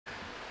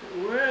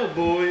Well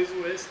boys,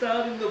 we're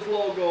starting the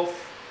vlog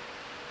off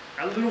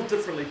a little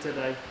differently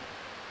today.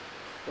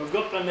 We've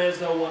got the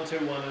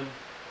S2-E6 in,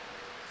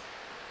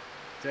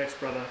 Jack's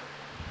brother,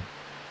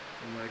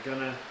 and we're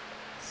gonna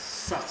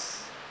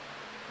suss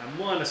a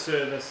minor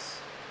service,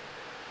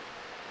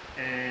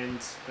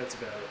 and that's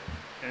about it.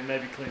 And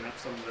maybe clean up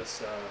some of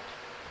this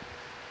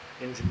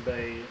engine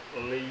bay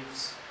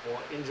leaves or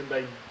engine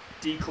bay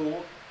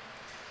decor.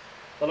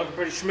 They look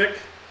pretty schmick,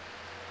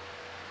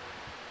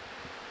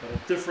 but a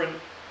different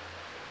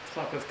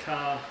type of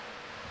car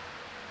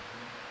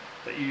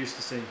that you used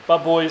to see.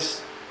 But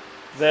boys,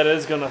 that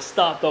is going to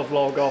start the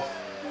vlog off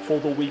for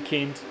the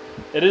weekend.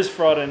 It is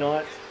Friday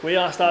night. We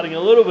are starting a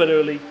little bit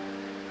early,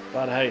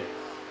 but hey,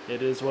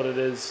 it is what it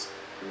is.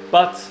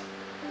 But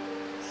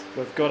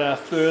we've got our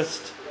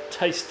first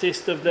taste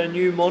test of the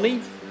new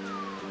Monty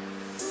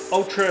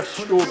Ultra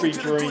Strawberry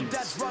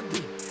Dreams.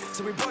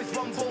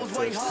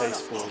 First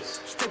taste, boys.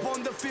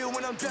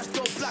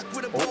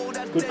 Oh,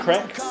 good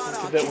crack. Give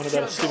that one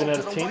about a 7 out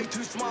of 10. And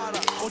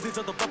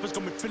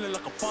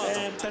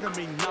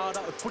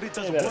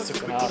about a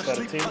 6.5 out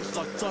of 10.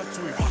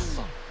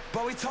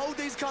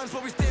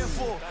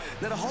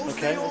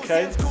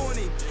 Okay.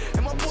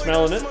 I'm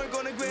smelling it.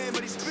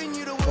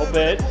 Not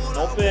bad,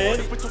 not bad.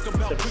 Have a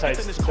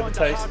taste, have a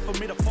taste.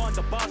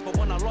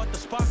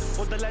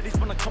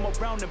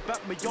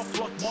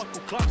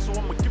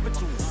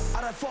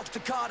 I don't fox the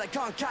car, they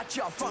can't catch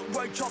ya. Front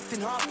row chopped in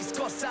half, he's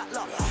got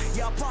Sattler.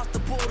 Yeah, I passed the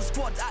border,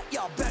 squad at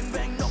ya. Bang,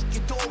 bang, knock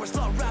your door, it's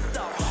like wrapped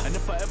up.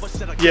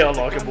 Yeah, I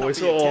like it,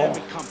 boys. Oh,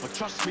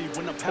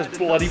 that's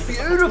bloody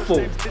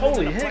beautiful.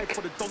 Holy heck.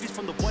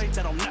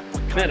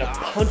 Man, it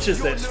punches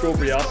that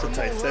strawberry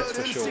aftertaste, that's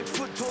for sure.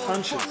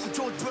 Punches.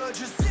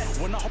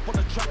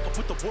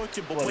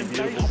 Bloody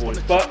beautiful, boys.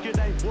 But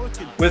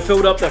we've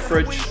filled up the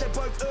fridge.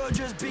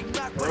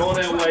 We're on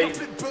our way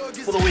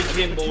for the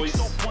weekend, boys.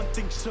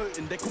 So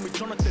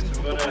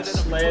we've got our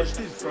slab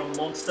from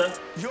Monster.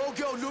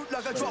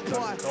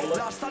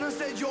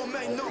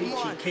 Peachy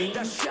Keen.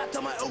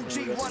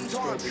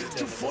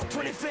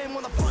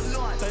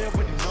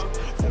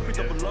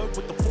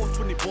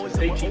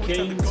 Peachy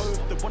Keens.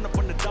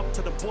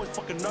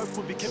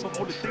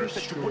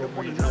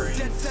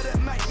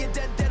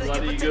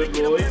 Bloody good,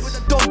 boys.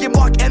 Don't get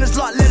mark and it's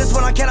like letters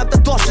when I count up the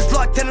dots. It's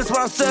like tennis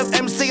when I serve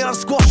MC and I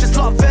squash. It's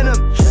like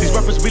venom. These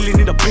rappers really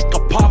need a pick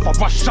up path. I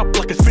rush up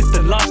like it's fifth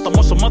and last. I'm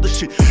on some other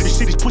shit. You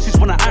see these pussies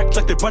when I act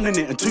like they're running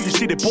it until you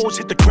see their balls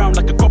hit the ground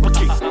like a grubber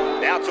kick.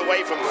 Out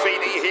away from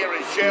Feeney here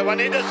in Sherwin.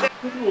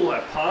 Look at all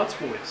our parts,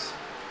 boys.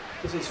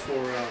 This is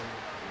for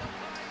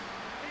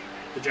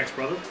the Jack's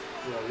brother,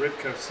 the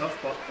Repco stuff,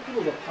 but look at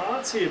all the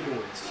parts here,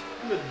 boys.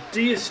 Look at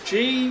the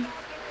DSG,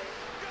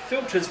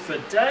 filters for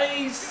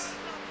days.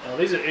 Oh,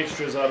 these are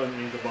extras, I don't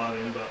need to buy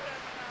them, but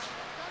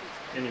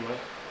anyway,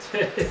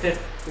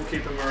 we'll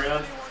keep them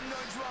around.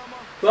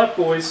 But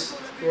boys,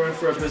 we're in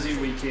for a busy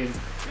weekend,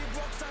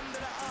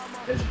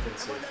 as you can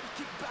see.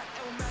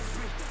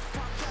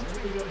 What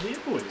have we got here,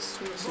 boys?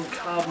 We've got some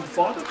carbon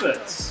fibre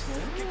bits.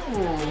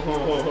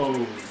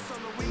 Oh,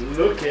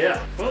 look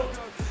out. Well,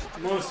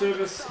 my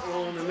service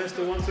on the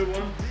S2-E6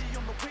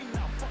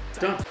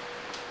 done. I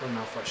don't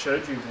know if I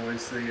showed you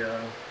boys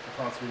the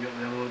parts we got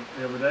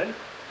the other day.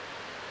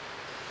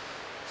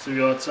 So we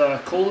got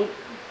coolant,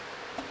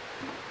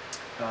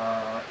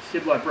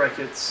 headlight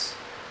brackets,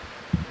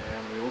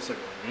 and we also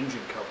got an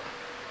engine cover.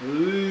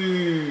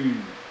 Ooh!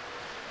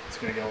 It's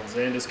going to go on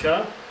Xander's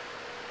car.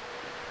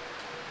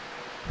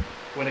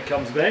 When it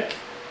comes back,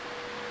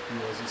 you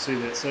guys will see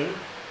that soon.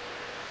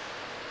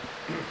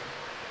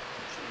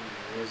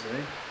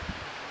 Jeez,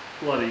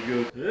 bloody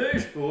good.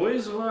 Yes,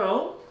 boys,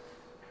 well,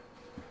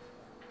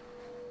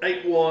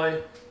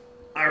 8Y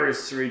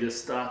RS3 to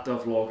start the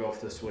vlog off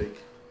this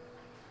week.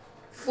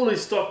 Fully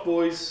stocked,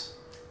 boys.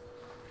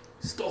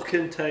 Stock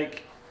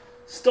intake,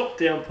 stock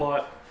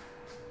downpipe,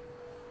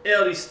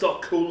 Audi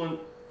stock coolant,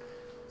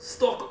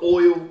 stock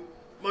oil,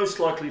 most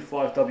likely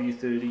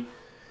 5W30.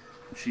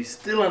 She's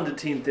still under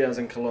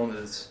 10,000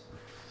 kilometers.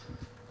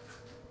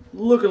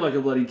 Looking like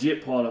a bloody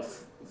jet pilot,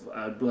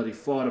 a bloody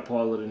fighter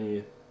pilot in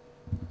here.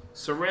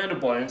 Surrounded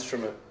by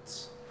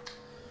instruments.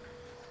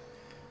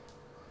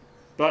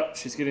 But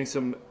she's getting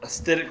some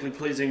aesthetically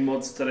pleasing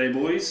mods today,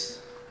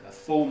 boys. A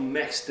full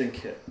Maxton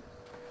kit.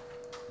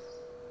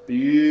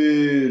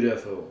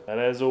 Beautiful. And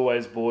as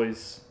always,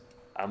 boys,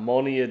 a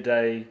Monty a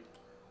day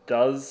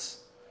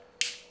does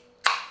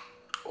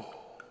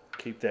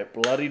keep that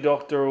bloody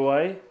doctor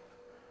away.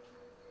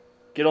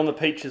 Get on the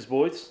peaches,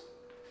 boys.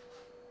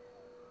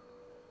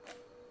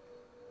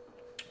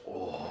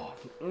 Oh,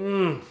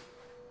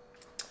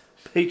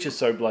 peach is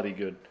so bloody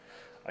good.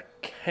 I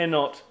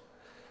cannot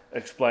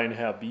explain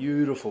how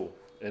beautiful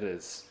it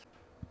is.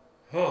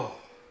 Oh,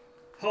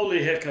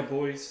 holy hecker,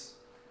 boys.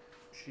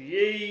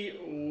 Gee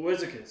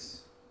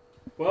whizzicus.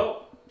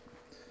 Well,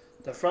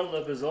 the front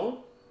lip is on.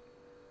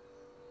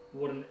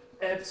 What an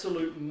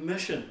absolute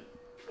mission.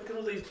 Look at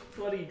all these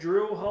bloody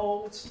drill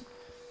holes.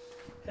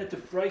 Had to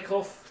break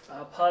off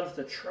part of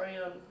the tray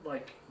on,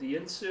 like the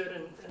insert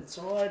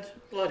inside.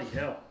 Bloody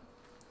hell.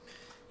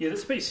 Yeah,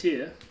 this piece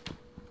here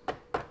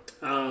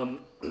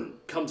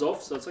comes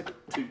off, so it's like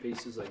 2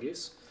 pieces, I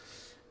guess.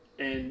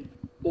 And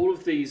all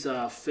of these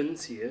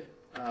fins here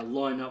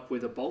line up where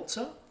the bolts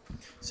are.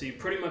 So you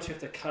pretty much have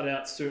to cut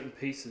out certain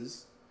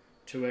pieces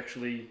to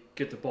actually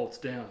get the bolts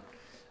down.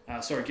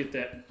 Get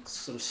that,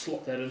 sort of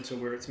slot that into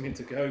where it's meant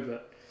to go,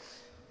 but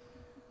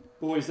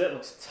boys, that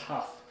looks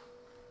tough.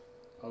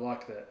 I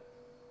like that.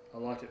 I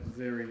like it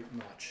very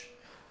much.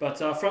 But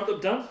front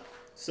lip done,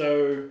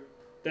 so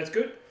that's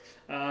good.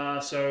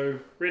 So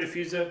rear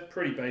diffuser,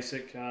 pretty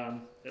basic.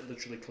 It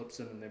literally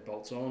clips in and then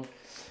bolts on.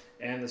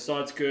 And the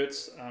side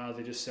skirts,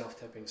 they're just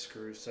self-tapping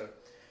screws, so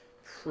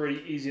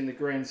pretty easy in the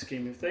grand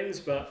scheme of things,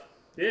 but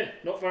yeah,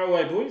 not far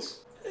away, boys.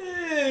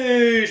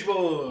 Eesh,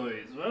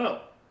 boys.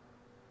 Well,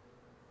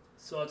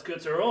 side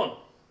skirts are on.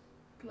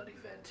 Bloody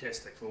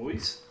fantastic,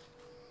 boys.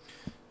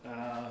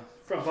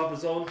 Front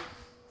bumper's on. I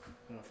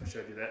don't know if I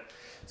showed you that.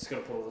 Just got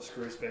to put all the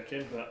screws back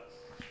in, but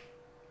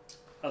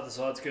other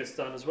side skirt's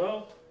done as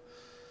well.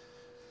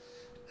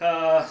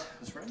 It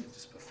was raining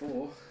just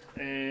before,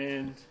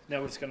 and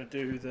now we're just going to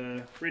do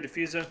the rear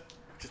diffuser,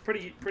 which is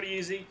pretty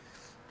easy.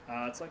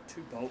 It's like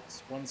 2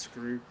 bolts, 1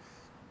 screw,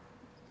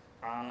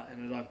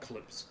 and it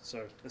unclips.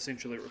 So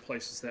essentially it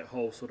replaces that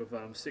whole sort of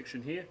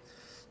section here,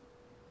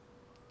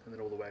 and then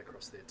all the way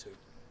across there too.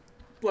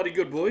 Bloody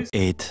good, boys.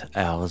 8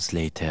 hours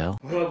later.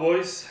 Well,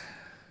 boys,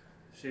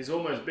 she's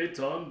almost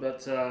bedtime,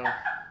 but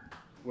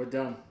we're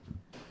done.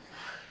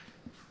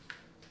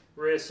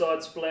 Rear side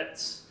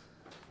splats,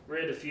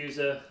 rear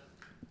diffuser,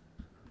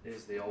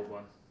 there's the old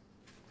one.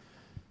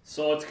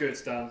 Side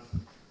skirt's done.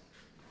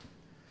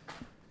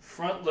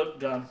 Front lip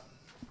done.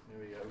 There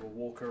we go, we'll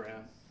walk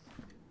around.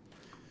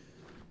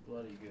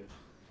 Bloody good.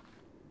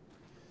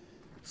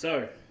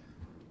 So,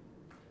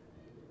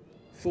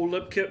 full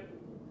lip kit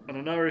on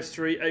an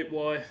RS3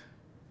 8Y,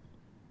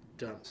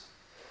 done.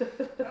 That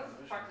was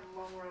a fucking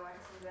long,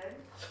 relaxing day.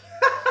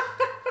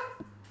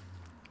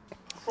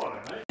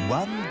 Friday, mate.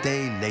 1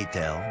 day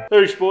later.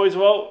 Oosh, boys,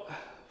 well,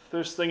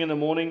 first thing in the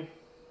morning,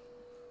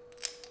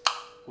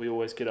 we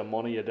always get a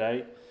Monty a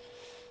day.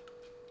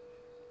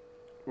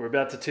 We're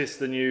about to test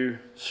the new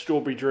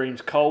Strawberry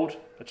Dreams cold.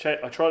 I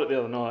tried it the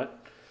other night,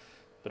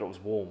 but it was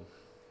warm.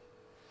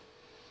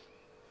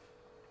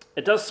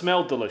 It does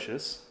smell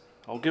delicious.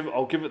 I'll give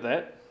it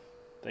that.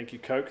 Thank you,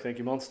 Coke. Thank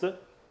you, Monster.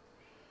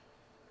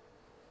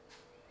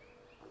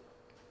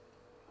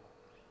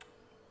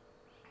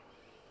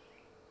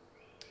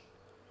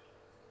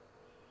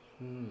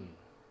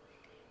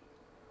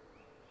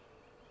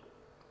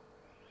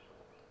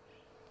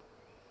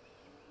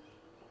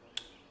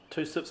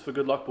 Two sips for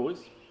good luck,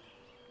 boys.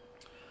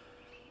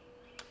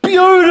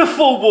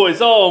 Beautiful, boys!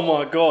 Oh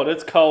my god,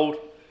 it's cold.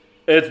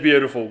 It's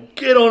beautiful.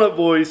 Get on it,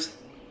 boys.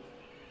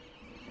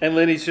 And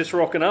Lenny's just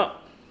rocking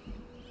up.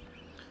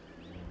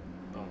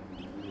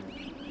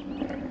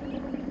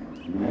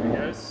 There he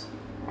goes.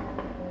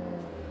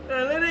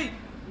 Hey, Lenny!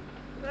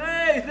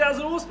 Hey,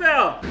 1,000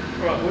 horsepower!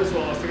 Alright, boys,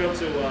 well, I forgot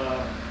to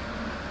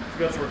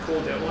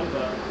record that one,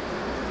 but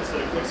just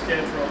a quick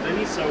scan for old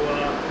Lenny. So,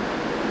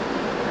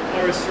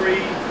 RS3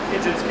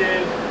 engine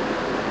scan.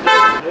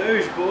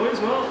 Those boys,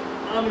 well,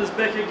 Armin is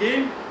back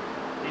again.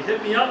 He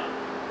hit me up,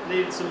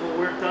 needed some more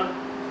work done.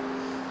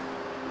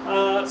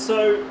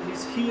 So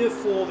he's here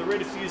for the rear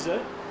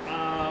diffuser.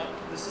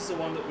 This is the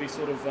one that we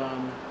sort of,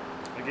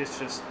 I guess,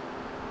 just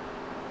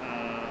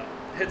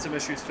had some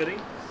issues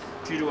fitting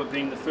due to it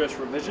being the first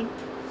revision.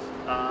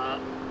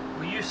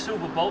 We used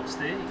silver bolts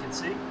there, you can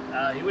see.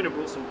 He went and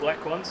brought some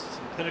black ones,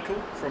 some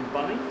Pinnacle from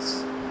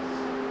Bunnings.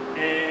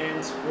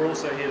 And we're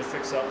also here to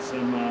fix up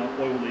some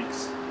oil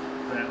leaks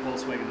that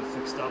Volkswagen have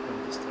fixed up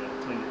and just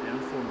clean it down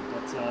for them.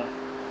 But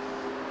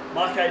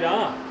Mark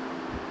 8R,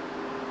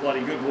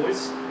 bloody good,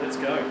 boys. Let's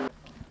go.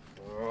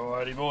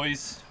 Alrighty,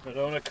 boys. We're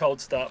doing a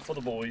cold start for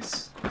the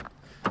boys.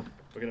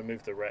 We're going to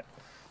move the rat.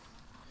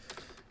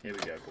 Here we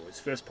go, boys.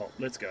 First pop.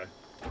 Let's go.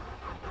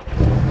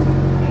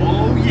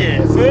 Oh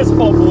yeah, first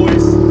pop,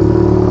 boys.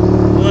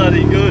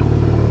 Bloody good.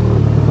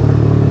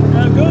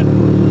 How good?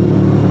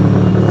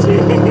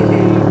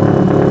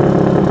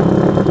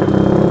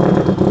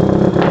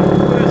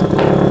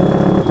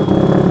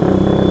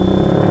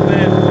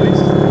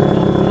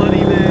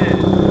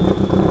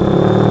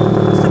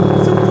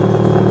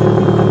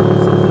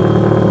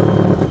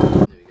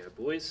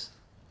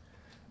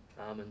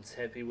 Armin's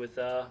happy with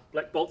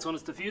black bolts on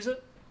his diffuser,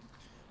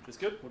 which is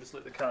good. We'll just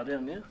let the car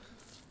down now.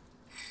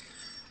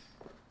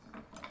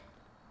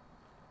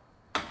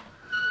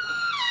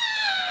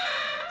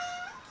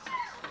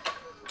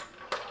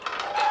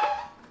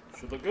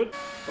 Should look good.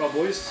 Right,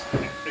 boys,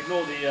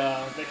 ignore the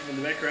vacuum in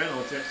the background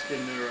or Jack's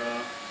getting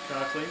their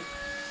car clean.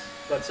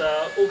 But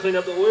all cleaned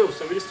up the oil,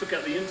 so we just took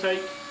out the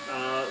intake,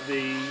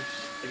 the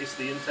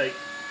intake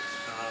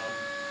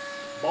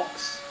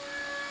box,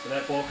 so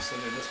that box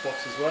and then this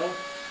box as well.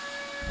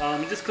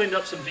 We just cleaned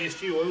up some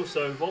DSG oil,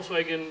 so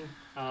Volkswagen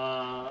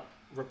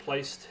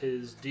replaced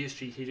his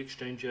DSG heat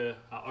exchanger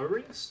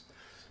O-rings.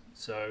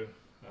 So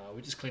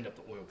we just cleaned up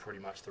the oil pretty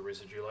much, the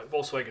residue. Like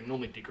Volkswagen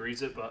normally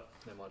degrease it, but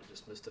they might have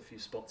just missed a few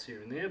spots here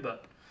and there.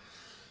 But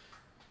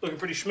Looking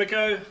pretty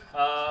schmicko.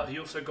 He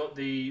also got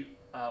the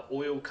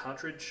oil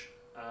cartridge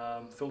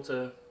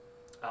filter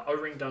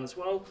O-ring done as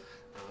well.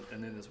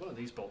 And then there's one of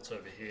these bolts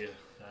over here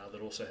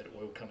that also had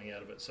oil coming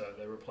out of it, so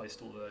they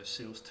replaced all of those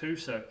seals too.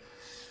 So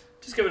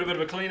just give it a bit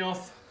of a clean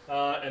off,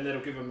 and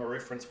that'll give them a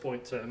reference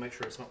point to make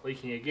sure it's not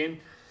leaking again,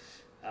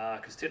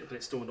 because technically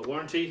it's still under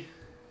warranty,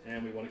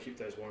 and we want to keep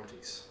those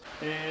warranties.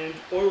 And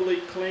oil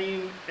leak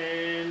clean,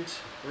 and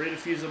rear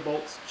diffuser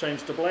bolts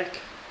changed to black.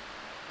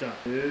 Done.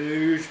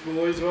 Oosh,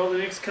 boys, well, the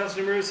next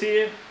customer is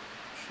here.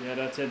 Shout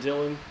out to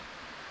Dylan.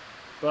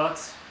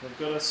 But we've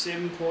got a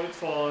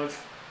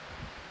 7.5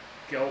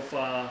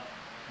 Golfar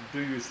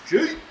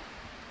DSG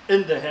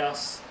in the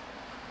house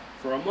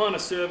for a minor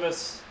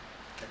service,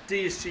 a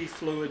DSG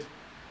fluid,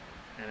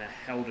 and a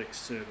Haldex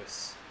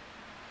service.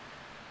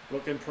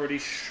 Looking pretty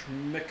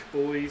schmick,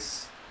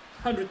 boys.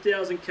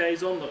 100,000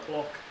 Ks on the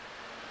clock.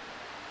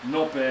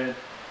 Not bad.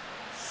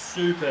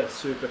 Super,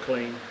 super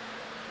clean.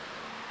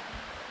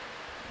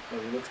 Oh,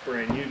 he looks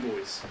brand new,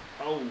 boys.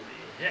 Holy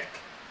heck.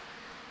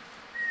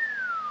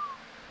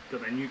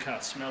 Got that new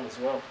car smell as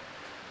well.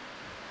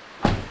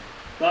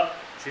 But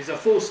she's a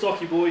full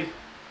stocky boy.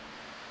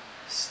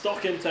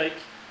 Stock intake,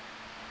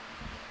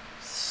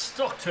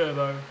 stock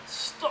turbo,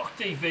 stock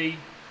DV,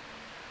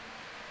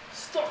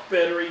 stock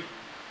battery.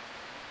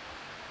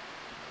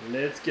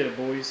 Let's get it,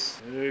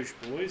 boys. Oosh,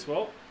 boys.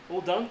 Well,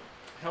 all done.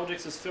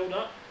 Haldex is filled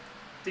up.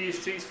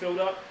 DSG's filled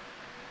up.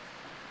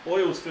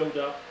 Oil's filled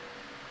up.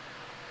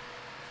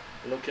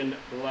 Looking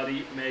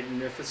bloody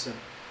magnificent.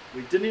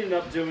 We didn't end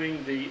up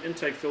doing the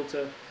intake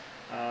filter.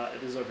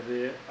 It is over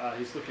there.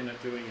 He's looking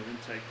at doing an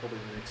intake probably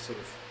in the next sort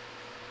of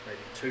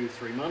maybe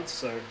 2-3 months,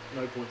 so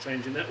no point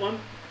changing that one.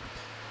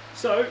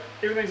 So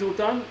everything's all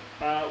done.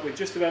 We're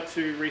just about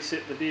to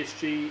reset the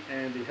DSG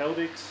and the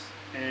Haldex,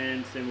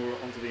 and then we're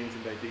onto the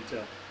engine bay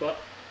detail. But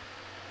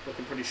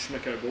looking pretty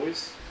schmicko,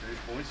 boys. There's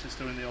boys just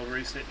doing the old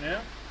reset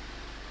now.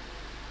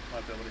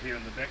 Might be able to hear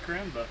in the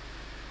background, but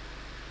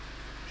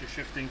just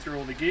shifting through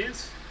all the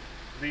gears.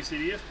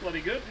 VCDS,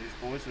 bloody good.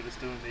 These boys are just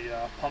doing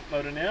the pump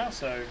motor now,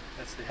 so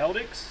that's the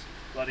Haldex.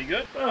 Bloody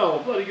good.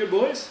 Oh, bloody good,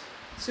 boys.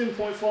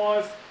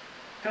 7.5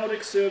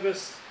 Haldex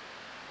service,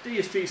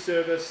 DSG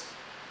service,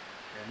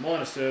 and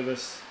minor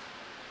service.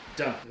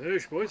 Done.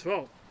 Oosh, boys.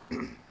 Well,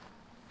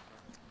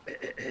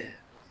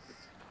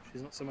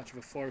 she's not so much of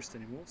a forest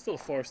anymore. Still a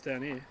forest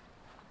down here.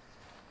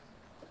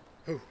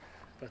 Ooh,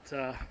 but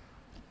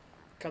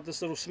cut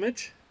this little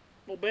smidge.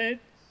 Not bad.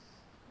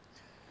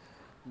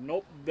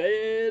 Not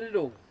bad at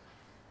all.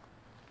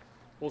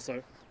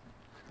 Also,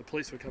 the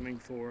police were coming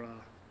for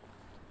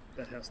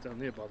that house down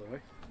there, by the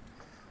way.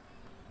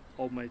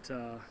 Old mate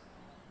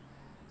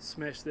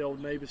smashed the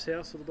old neighbour's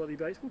house with a bloody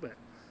baseball bat.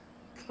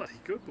 Bloody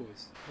good,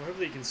 boys. Well,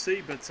 hopefully you can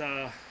see, but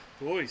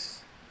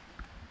boys,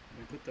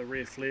 we put the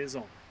rear flares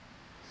on.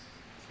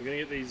 So we're going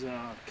to get these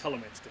colour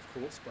matched, of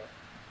course, but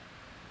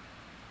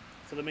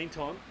for the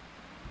meantime,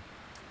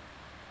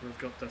 we've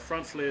got the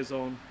front flares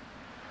on,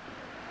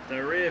 the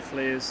rear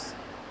flares,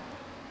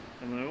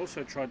 and I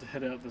also tried to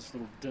head out this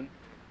little dent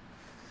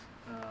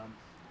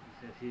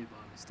we had here by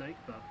mistake,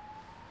 but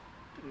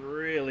didn't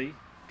really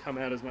come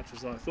out as much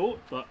as I thought,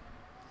 but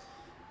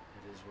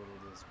it is what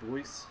it is,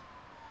 boys.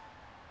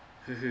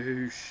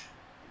 Whoosh.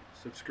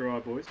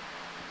 Subscribe, boys.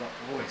 But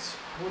boys,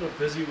 what a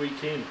busy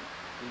weekend.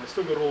 And we've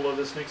still got all of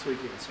this next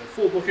weekend. So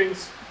 4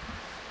 bookings.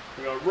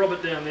 We've got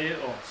Robert down there,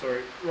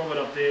 Robert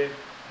up there.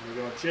 We've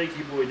got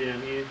Jakey boy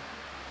down here.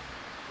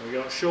 We've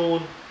got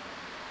Sean. And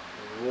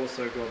we've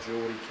also got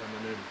Geordie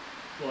coming in.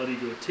 Bloody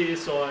good.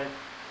 TSI,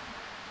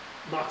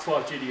 Mark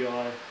 5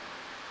 GDI,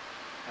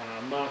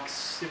 Mark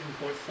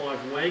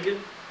 7.5 wagon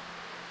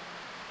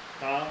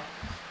car,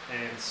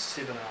 and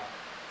 7R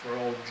for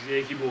old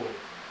Jakey boy.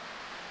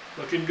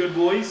 Looking good,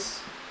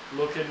 boys.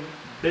 Looking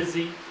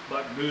busy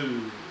but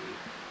good.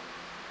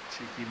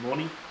 Cheeky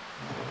money.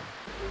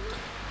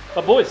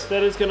 But boys,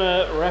 that is going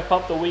to wrap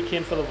up the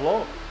weekend for the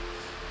vlog.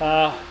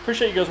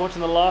 Appreciate you guys watching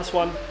the last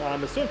one.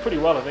 It's doing pretty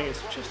well. I think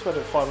it's just about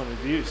 500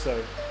 views,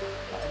 so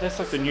that's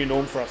like the new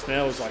norm for us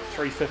now, is like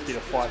 350 to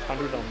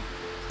 500. I'm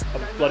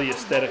bloody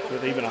ecstatic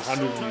with even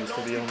 100 views,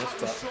 to be honest.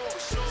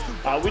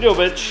 But we do a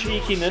bit of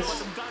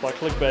cheekiness by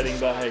clickbaiting,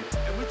 but hey,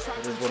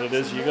 it is what it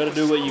is. You got to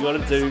do what you got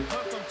to do,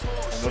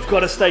 and we've got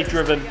to stay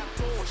driven,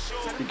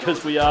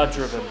 because we are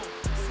driven.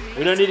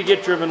 We don't need to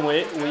get driven,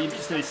 we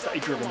just need to stay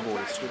driven,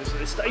 boys. We just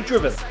need to stay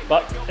driven.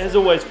 But as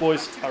always,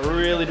 boys, I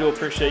really do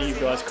appreciate you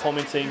guys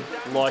commenting,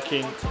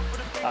 liking.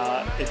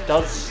 It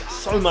does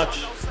so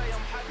much.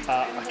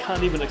 I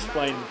can't even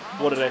explain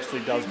what it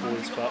actually does,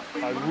 boys, but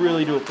I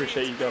really do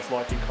appreciate you guys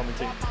liking,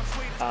 commenting.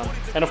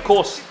 And of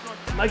course,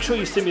 make sure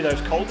you send me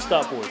those cold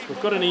start, boys.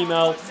 We've got an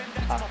email,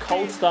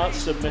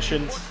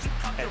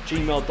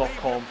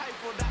 coldstartsubmissions@gmail.com.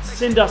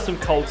 Send us some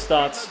cold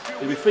starts.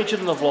 They'll be featured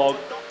in the vlog.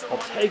 I'll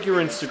tag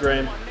your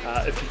Instagram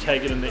if you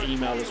tag it in the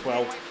email as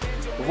well.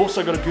 We've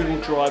also got a Google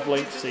Drive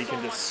link, so you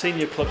can just send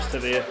your clips to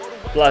there.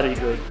 Bloody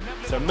good.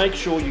 So make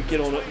sure you get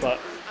on it, but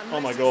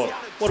oh my god,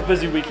 what a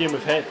busy weekend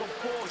we've had.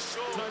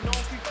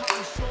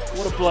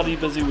 What a bloody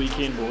busy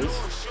weekend, boys.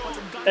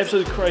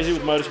 Absolutely crazy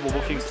with motorsport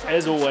bookings,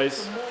 as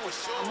always.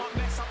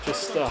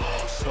 Just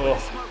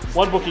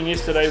one booking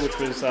yesterday, which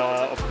was,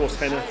 of course,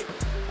 Hannah.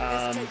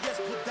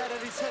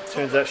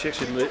 Turns out she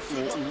actually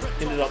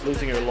ended up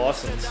losing her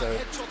license, so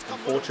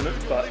unfortunate,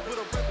 but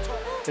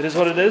it is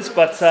what it is.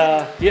 But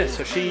yeah,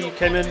 so she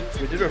came in,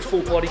 we did her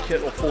full body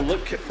kit or full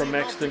lip kit from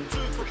Maxton.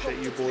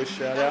 Appreciate you boys,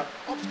 shout out.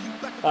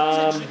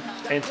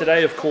 And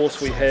today, of course,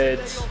 we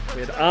had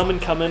Armin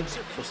come in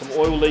for some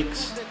oil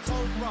leaks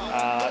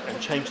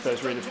and change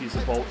those rear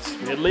diffuser bolts.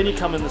 We had Lenny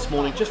come in this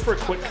morning just for a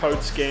quick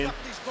code scan.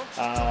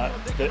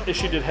 The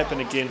issue did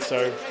happen again,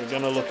 so we're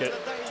going to look at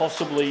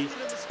possibly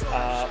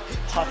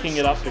parking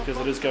it up because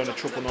it is going to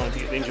 999 to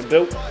get the engine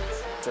built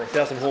for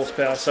 1,000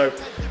 horsepower. So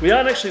we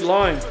aren't actually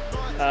lying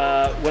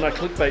when I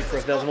clickbait for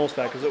 1,000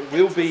 horsepower, because it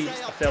will be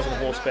 1,000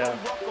 horsepower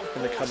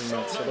in the coming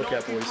months. So look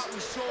out,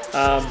 boys.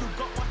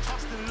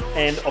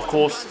 And of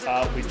course,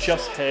 we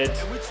just had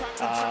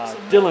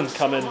Dylan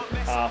come in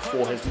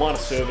for his minor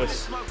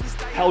service,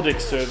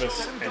 Haldex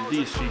service, and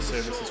DSG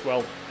service as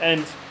well,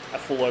 and a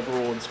full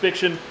overall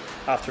inspection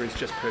after he's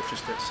just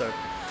purchased it. So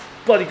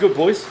bloody good,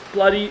 boys.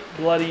 Bloody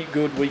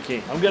good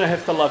weekend. I'm going to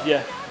have to love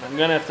you. I'm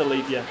going to have to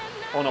leave you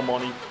on a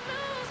Monty.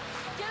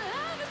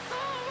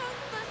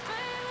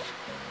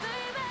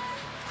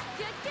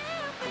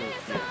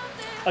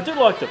 I do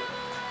like them.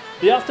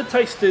 The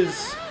aftertaste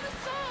is...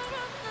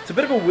 It's a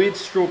bit of a weird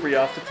strawberry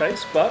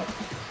aftertaste, but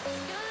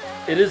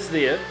it is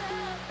there.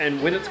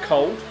 And when it's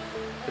cold,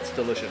 it's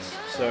delicious.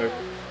 So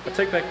I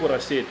take back what I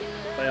said.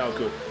 They are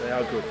good. They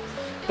are good.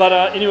 But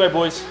anyway,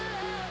 boys,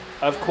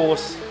 of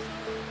course,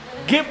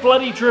 get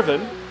bloody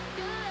driven,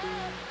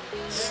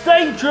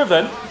 stay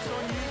driven,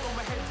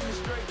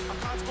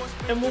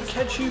 and we'll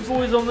catch you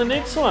boys on the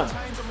next one.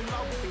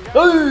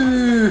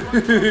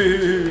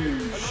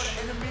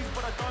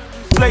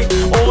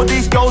 All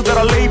these goals that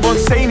I leave on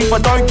scene, if I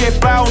don't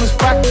get bounced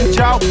back to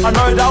jail, I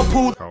know they'll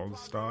pull. Cold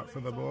start for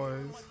the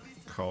boys.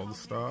 Cold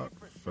start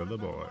for the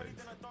boys.